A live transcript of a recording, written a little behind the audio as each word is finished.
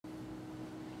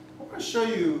going to show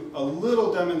you a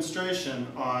little demonstration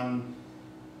on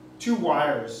two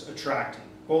wires attracting,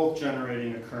 both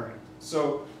generating a current.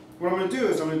 So what I'm going to do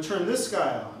is I'm going to turn this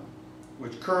guy on,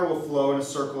 which current will flow in a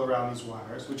circle around these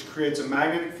wires, which creates a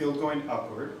magnetic field going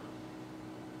upward.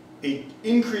 An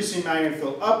increasing magnetic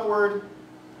field upward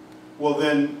will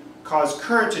then cause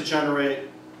current to generate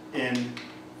in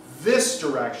this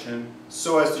direction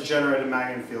so as to generate a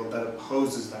magnetic field that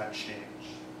opposes that change.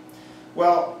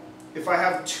 Well, if I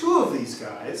have two of these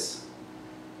guys,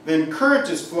 then current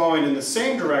is flowing in the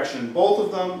same direction, both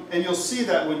of them, and you'll see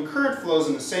that when current flows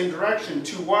in the same direction,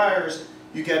 two wires,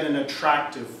 you get an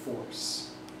attractive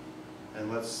force.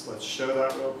 And let's show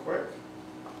that real quick.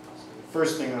 So the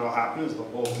first thing that will happen is they'll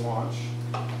both launch.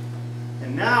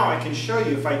 And now I can show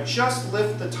you, if I just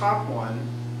lift the top one,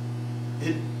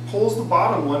 it pulls the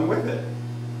bottom one with it.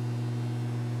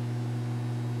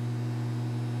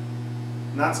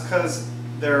 And that's because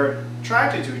they're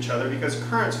attracted to each other because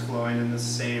current's flowing in the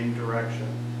same direction.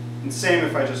 And same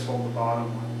if I just hold the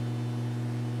bottom one.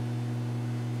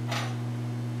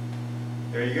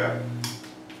 There you go.